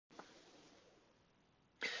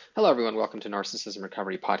Hello, everyone. Welcome to Narcissism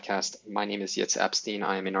Recovery Podcast. My name is Yitz Epstein.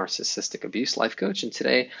 I am a narcissistic abuse life coach, and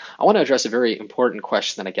today I want to address a very important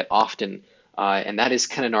question that I get often, and that is,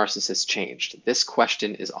 can a narcissist change? This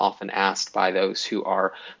question is often asked by those who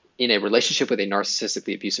are in a relationship with a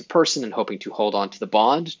narcissistically abusive person and hoping to hold on to the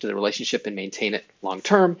bond, to the relationship, and maintain it long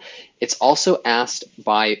term. It's also asked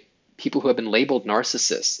by people who have been labeled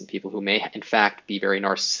narcissists and people who may in fact be very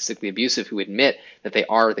narcissistically abusive who admit that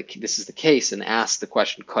this is the case and ask the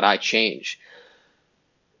question, could I change?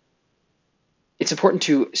 It's important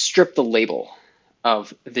to strip the label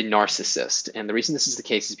of the narcissist. And the reason this is the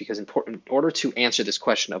case is because in order to answer this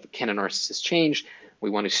question of can a narcissist change, we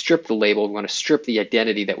want to strip the label, we want to strip the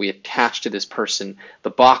identity that we attach to this person, the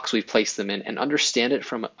box we've placed them in, and understand it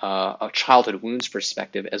from a childhood wounds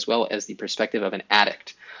perspective as well as the perspective of an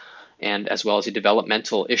addict, and as well as a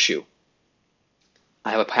developmental issue. I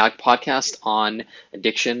have a podcast on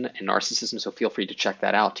addiction and narcissism, so feel free to check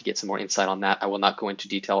that out to get some more insight on that. I will not go into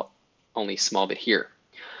detail, only a small bit here.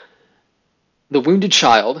 The wounded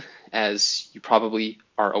child, as you probably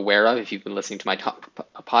are aware of if you've been listening to my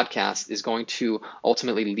podcast, is going to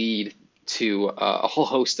ultimately lead to a whole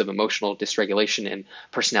host of emotional dysregulation and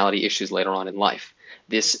personality issues later on in life.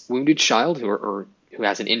 This wounded child who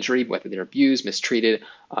has an injury, whether they're abused, mistreated,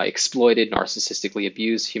 exploited, narcissistically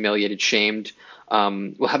abused, humiliated, shamed,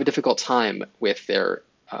 will have a difficult time with their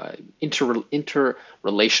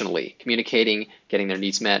interrelationally communicating, getting their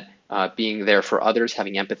needs met, being there for others,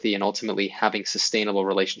 having empathy, and ultimately having sustainable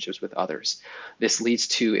relationships with others. This leads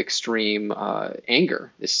to extreme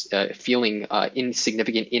anger, this feeling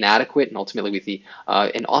insignificant, inadequate, and ultimately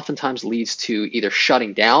and oftentimes leads to either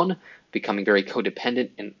shutting down, becoming very codependent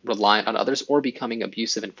and reliant on others, or becoming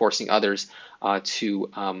abusive and forcing others to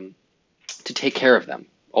take care of them,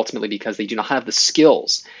 ultimately because they do not have the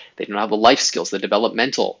skills, they do not have the life skills, the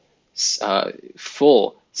developmental,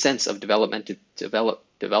 full sense of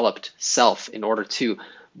developed self in order to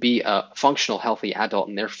be a functional, healthy adult,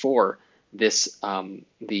 and therefore the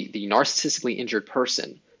narcissistically injured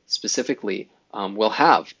person specifically will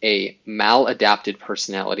have a maladapted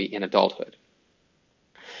personality in adulthood.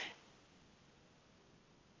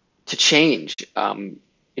 To change,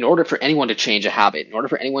 in order for anyone to change a habit, in order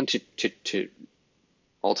for anyone to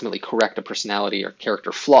ultimately correct a personality or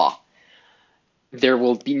character flaw, there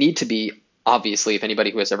will need to be, obviously, if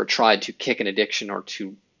anybody who has ever tried to kick an addiction or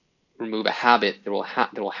to remove a habit, there will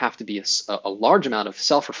have to be a large amount of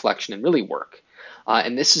self-reflection and really work.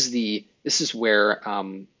 And this is where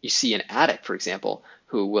you see an addict, for example,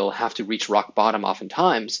 who will have to reach rock bottom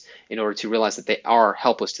oftentimes in order to realize that they are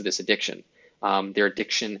helpless to this addiction. Their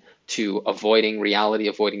addiction to avoiding reality,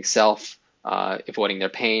 avoiding self, avoiding their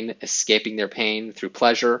pain, escaping their pain through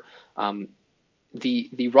pleasure.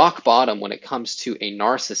 The rock bottom when it comes to a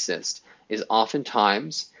narcissist is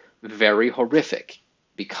oftentimes very horrific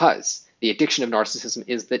because the addiction of narcissism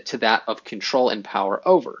is to that of control and power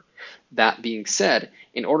over. That being said,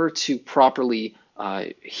 in order to properly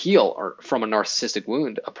heal from a narcissistic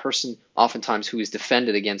wound, a person oftentimes who is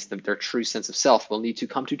defended against their true sense of self will need to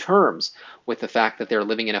come to terms with the fact that they're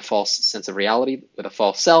living in a false sense of reality, with a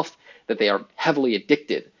false self, that they are heavily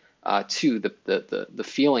addicted to the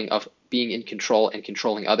feeling of being in control and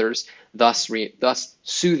controlling others, thus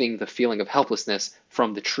soothing the feeling of helplessness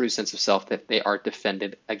from the true sense of self that they are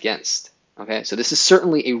defended against. Okay, so this is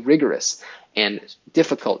certainly a rigorous and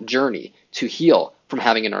difficult journey to heal from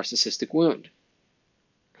having a narcissistic wound.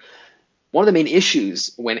 One of the main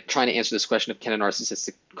issues when trying to answer this question of can a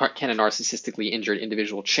narcissistically injured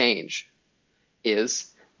individual change is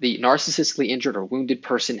the narcissistically injured or wounded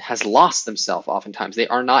person has lost themselves oftentimes. They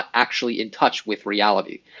are not actually in touch with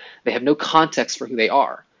reality. They have no context for who they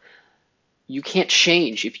are. You can't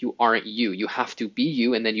change if you aren't you. You have to be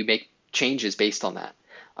you, and then you make changes based on that.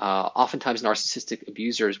 Oftentimes narcissistic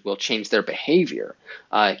abusers will change their behavior,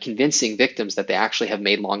 convincing victims that they actually have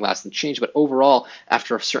made long-lasting change, but overall,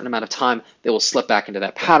 after a certain amount of time, they will slip back into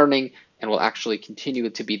that patterning and will actually continue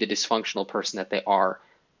to be the dysfunctional person that they are,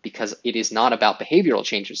 because it is not about behavioral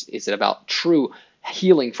changes. It's about true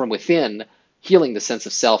healing from within, healing the sense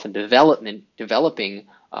of self and developing,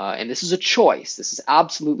 and this is a choice. This is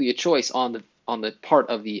absolutely a choice on the part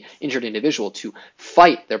of the injured individual to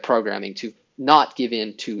fight their programming, to not give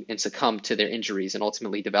in to and succumb to their injuries, and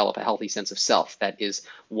ultimately develop a healthy sense of self that is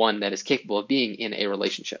one that is capable of being in a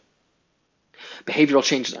relationship. Behavioral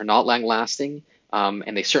changes are not long-lasting,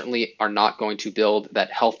 and they certainly are not going to build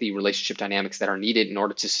that healthy relationship dynamics that are needed in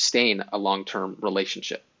order to sustain a long-term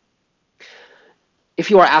relationship.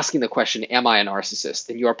 If you are asking the question, am I a narcissist,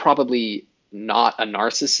 then you are probably not a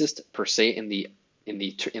narcissist per se in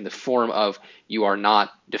the form of you are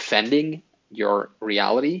not defending your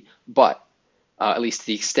reality, but at least to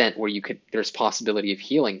the extent where there's possibility of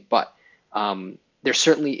healing. But there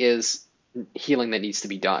certainly is healing that needs to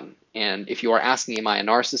be done. And if you are asking, am I a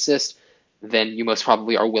narcissist? Then you most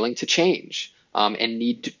probably are willing to change and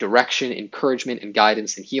need direction, encouragement, and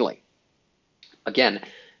guidance and healing. Again,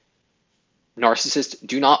 narcissists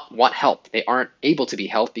do not want help. They aren't able to be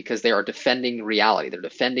helped because they are defending reality. They're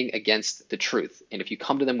defending against the truth. And if you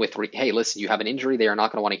come to them with, hey, listen, you have an injury, they are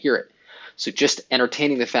not going to want to hear it. So just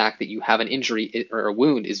entertaining the fact that you have an injury or a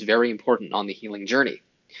wound is very important on the healing journey.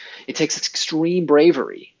 It takes extreme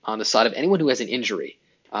bravery on the side of anyone who has an injury,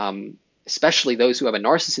 especially those who have a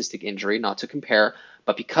narcissistic injury, not to compare,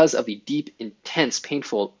 but because of the deep, intense,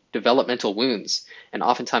 painful developmental wounds and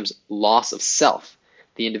oftentimes loss of self,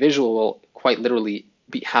 the individual will quite literally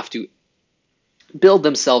have to build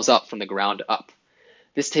themselves up from the ground up.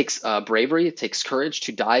 This takes bravery, it takes courage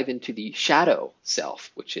to dive into the shadow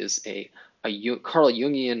self, which is a Carl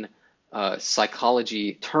Jungian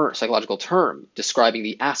psychological term describing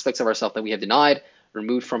the aspects of ourself that we have denied,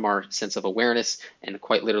 removed from our sense of awareness, and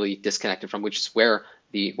quite literally disconnected from, which is where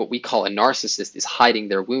what we call a narcissist is hiding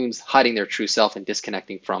their wounds, hiding their true self, and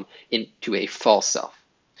disconnecting from into a false self.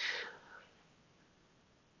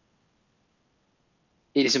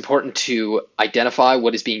 It is important to identify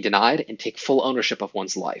what is being denied and take full ownership of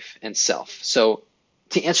one's life and self. So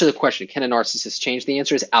to answer the question, can a narcissist change? The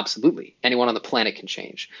answer is absolutely. Anyone on the planet can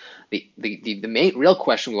change. The main real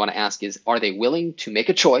question we want to ask is, are they willing to make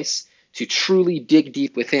a choice to truly dig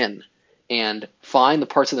deep within and find the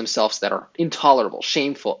parts of themselves that are intolerable,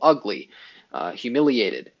 shameful, ugly,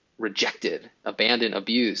 humiliated, rejected, abandoned,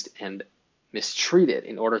 abused, and mistreated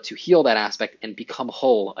in order to heal that aspect and become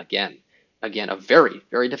whole again? Again, a very,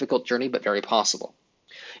 very difficult journey, but very possible.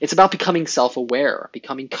 It's about becoming self-aware,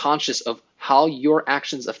 becoming conscious of how your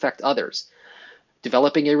actions affect others,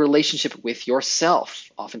 developing a relationship with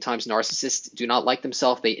yourself. Oftentimes, narcissists do not like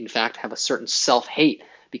themselves. They, in fact, have a certain self-hate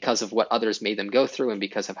because of what others made them go through and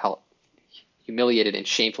because of how humiliated and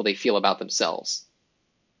shameful they feel about themselves.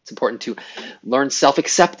 It's important to learn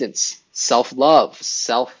self-acceptance, self-love,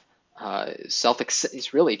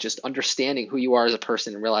 it's really just understanding who you are as a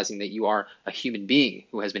person and realizing that you are a human being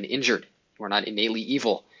who has been injured. You are not innately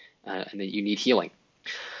evil, and that you need healing.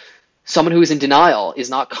 Someone who is in denial is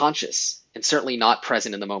not conscious and certainly not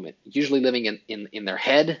present in the moment, usually living in their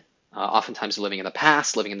head, oftentimes living in the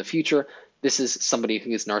past, living in the future. This is somebody who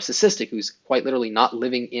is narcissistic, who's quite literally not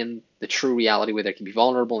living in the true reality where they can be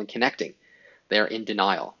vulnerable and connecting. They're in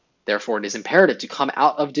denial. Therefore, it is imperative to come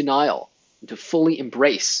out of denial, to fully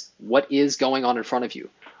embrace what is going on in front of you,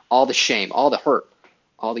 all the shame, all the hurt,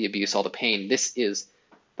 all the abuse, all the pain. This is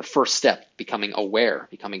the first step, becoming aware,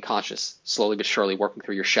 becoming conscious, slowly but surely working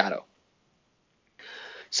through your shadow.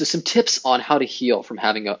 So some tips on how to heal from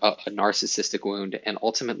having a narcissistic wound and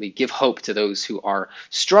ultimately give hope to those who are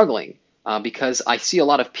struggling, because I see a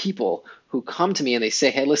lot of people who come to me and they say,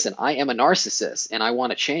 hey, listen, I am a narcissist and I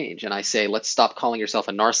want to change. And I say, let's stop calling yourself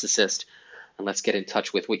a narcissist and let's get in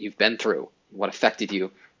touch with what you've been through, what affected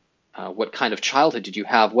you, what kind of childhood did you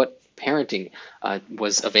have, what parenting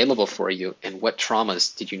was available for you, and what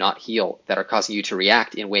traumas did you not heal that are causing you to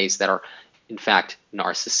react in ways that are, in fact,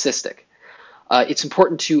 narcissistic. It's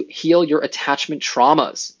important to heal your attachment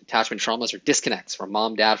traumas. Attachment traumas are disconnects from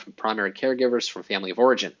mom, dad, from primary caregivers, from family of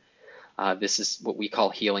origin. This is what we call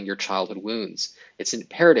healing your childhood wounds. It's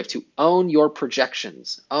imperative to own your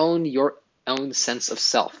projections, own your own sense of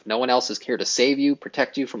self. No one else is here to save you,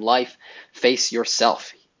 protect you from life. Face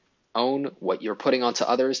yourself. Own what you're putting onto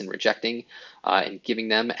others and rejecting and giving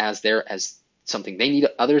them as something they need.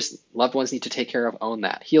 Others, loved ones need to take care of. Own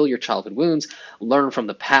that. Heal your childhood wounds. Learn from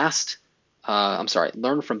past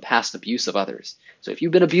abuse of others. So if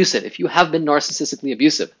you've been abusive, if you have been narcissistically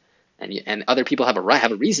abusive, and other people have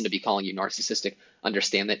a reason to be calling you narcissistic,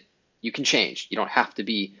 understand that you can change. You don't have to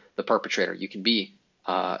be the perpetrator. You can be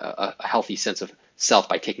a healthy sense of self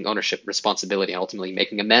by taking ownership, responsibility, and ultimately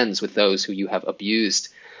making amends with those who you have abused.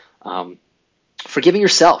 Forgiving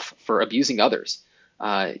yourself for abusing others.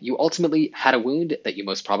 You ultimately had a wound that you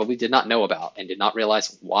most probably did not know about and did not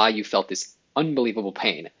realize why you felt this unbelievable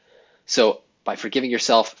pain. So by forgiving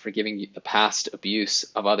yourself, forgiving the past abuse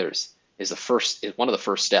of others is one of the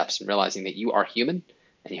first steps in realizing that you are human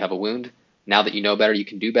and you have a wound. Now that you know better, you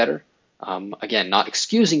can do better. Again, not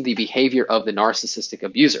excusing the behavior of the narcissistic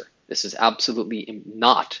abuser. This is absolutely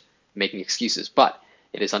not making excuses, but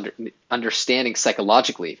it is understanding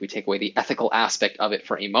psychologically, if we take away the ethical aspect of it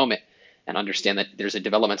for a moment and understand that there's a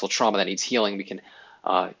developmental trauma that needs healing, we can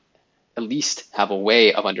at least have a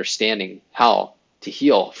way of understanding how to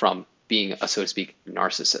heal from being a, so to speak,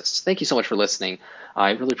 narcissist. Thank you so much for listening.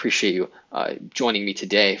 I really appreciate you joining me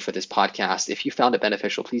today for this podcast. If you found it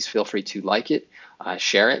beneficial, please feel free to like it,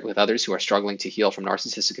 share it with others who are struggling to heal from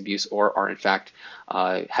narcissistic abuse or are in fact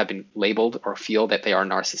have been labeled or feel that they are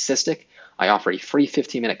narcissistic. I offer a free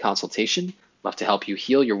 15-minute consultation. Love to help you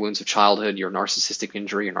heal your wounds of childhood, your narcissistic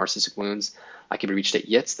injury, your narcissistic wounds. I can be reached at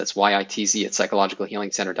YITZ, that's YITZ, at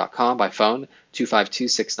psychologicalhealingcenter.com, by phone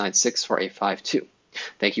 252-696-4852.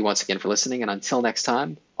 Thank you once again for listening, and until next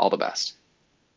time, all the best.